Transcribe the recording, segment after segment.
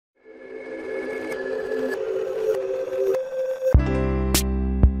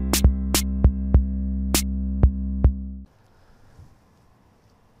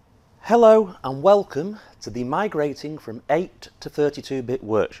Hello and welcome to the Migrating from 8 to 32-bit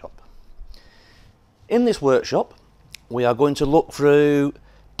workshop. In this workshop we are going to look through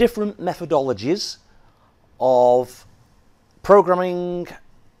different methodologies of programming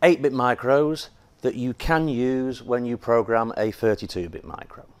 8-bit micros that you can use when you program a 32-bit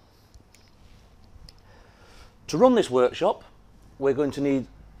micro. To run this workshop we're going to need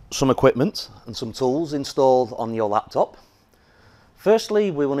some equipment and some tools installed on your laptop. Firstly,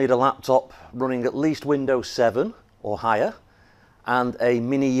 we will need a laptop running at least Windows 7 or higher and a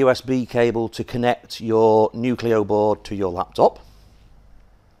mini USB cable to connect your Nucleo board to your laptop.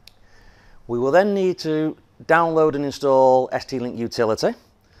 We will then need to download and install ST-Link utility.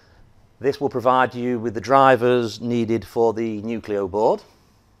 This will provide you with the drivers needed for the Nucleo board.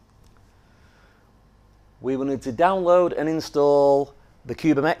 We will need to download and install the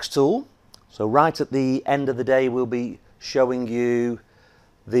CubeMX tool. So right at the end of the day we'll be showing you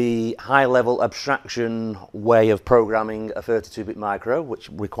the high-level abstraction way of programming a 32-bit micro, which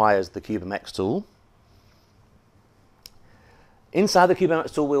requires the CubeMX tool. Inside the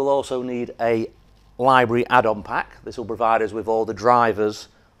CubeMX tool we will also need a library add-on pack. This will provide us with all the drivers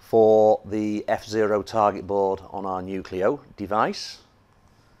for the F0 target board on our Nucleo device.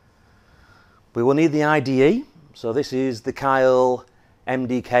 We will need the IDE, so this is the Kyle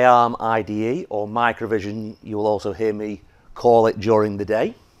MDK ARM IDE, or Microvision, you will also hear me call it during the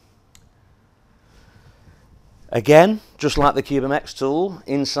day. Again, just like the CubeMX tool,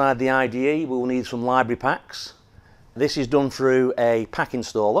 inside the IDE we will need some library packs. This is done through a pack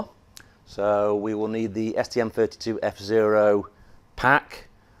installer, so we will need the STM32F0 pack,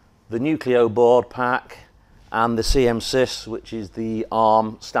 the Nucleo board pack, and the CMSys, which is the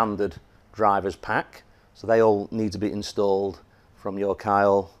ARM standard drivers pack. So they all need to be installed from your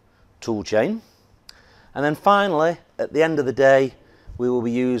Kyle toolchain. And then finally, at the end of the day, we will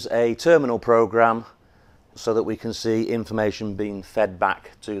use a terminal program so that we can see information being fed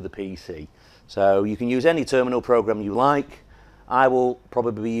back to the PC. So you can use any terminal program you like. I will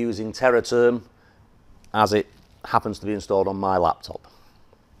probably be using TerraTerm as it happens to be installed on my laptop.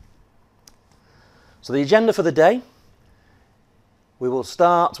 So the agenda for the day, we will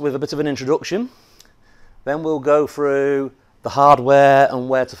start with a bit of an introduction. Then we'll go through the hardware and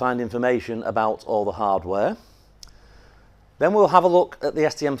where to find information about all the hardware. Then we'll have a look at the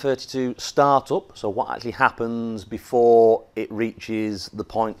STM32 startup, so what actually happens before it reaches the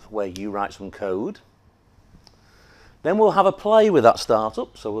point where you write some code. Then we'll have a play with that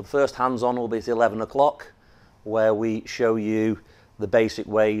startup, so the first hands-on will be at 11 o'clock, where we show you the basic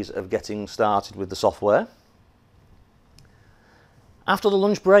ways of getting started with the software. After the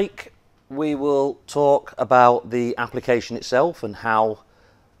lunch break, we will talk about the application itself and how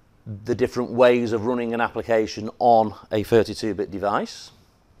the different ways of running an application on a 32-bit device.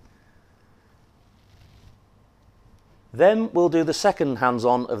 Then we'll do the second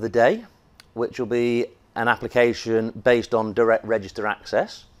hands-on of the day, which will be an application based on direct register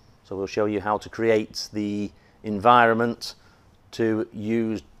access. So we'll show you how to create the environment to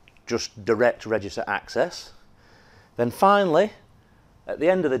use just direct register access. Then finally, at the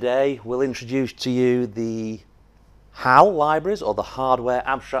end of the day, we'll introduce to you the HAL libraries, or the hardware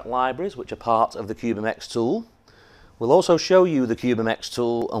abstract libraries, which are part of the CubeMX tool. We'll also show you the CubeMX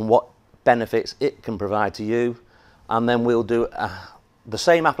tool and what benefits it can provide to you. And then we'll do the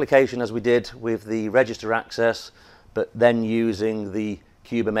same application as we did with the register access, but then using the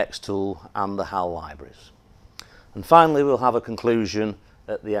CubeMX tool and the HAL libraries. And finally, we'll have a conclusion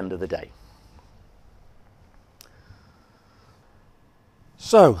at the end of the day.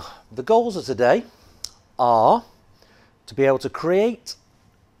 So, the goals of today are to be able to create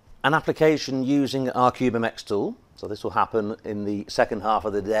an application using our CubeMX tool. So this will happen in the second half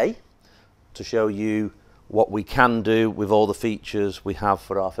of the day to show you what we can do with all the features we have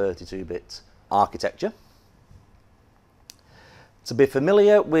for our 32-bit architecture. To be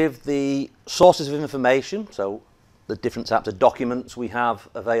familiar with the sources of information, so the different types of documents we have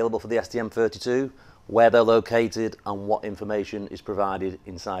available for the STM32, where they're located and what information is provided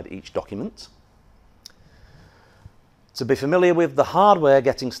inside each document. To be familiar with the hardware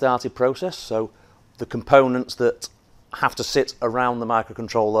getting started process, so the components that have to sit around the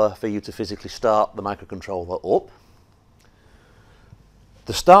microcontroller for you to physically start the microcontroller up.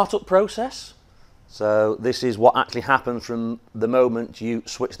 The startup process, so this is what actually happens from the moment you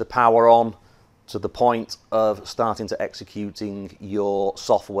switch the power on to the point of starting to executing your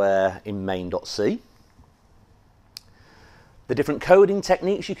software in main.c. The different coding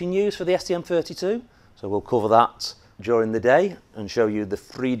techniques you can use for the STM32, so we'll cover that during the day and show you the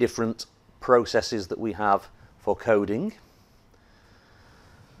 3 different processes that we have for coding.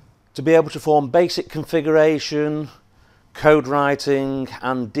 to be able to perform basic configuration, code writing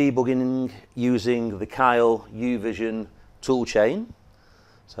and debugging using the Kyle UVision toolchain.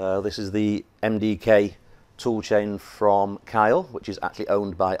 So this is the MDK toolchain from Kyle, which is actually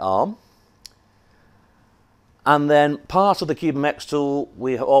owned by ARM. And then part of the CubeMX tool,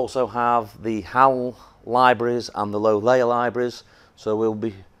 we also have the HAL libraries and the low layer libraries. So we'll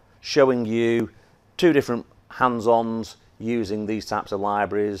be showing you two different hands-ons using these types of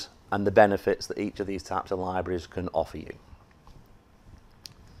libraries and the benefits that each of these types of libraries can offer you.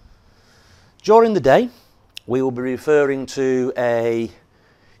 During the day, we will be referring to a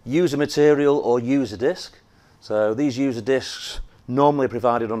user material or user disk. So these user disks normally are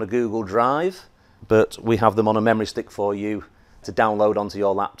provided on a Google Drive, but we have them on a memory stick for you to download onto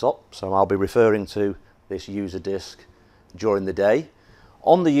your laptop. So I'll be referring to this user disk during the day.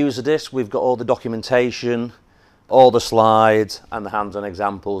 On the user disk, we've got all the documentation, all the slides and the hands-on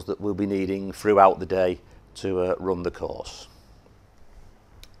examples that we'll be needing throughout the day to run the course.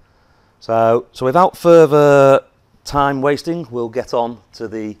 So without further time wasting, we'll get on to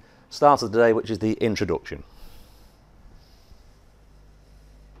the start of the day, which is the introduction.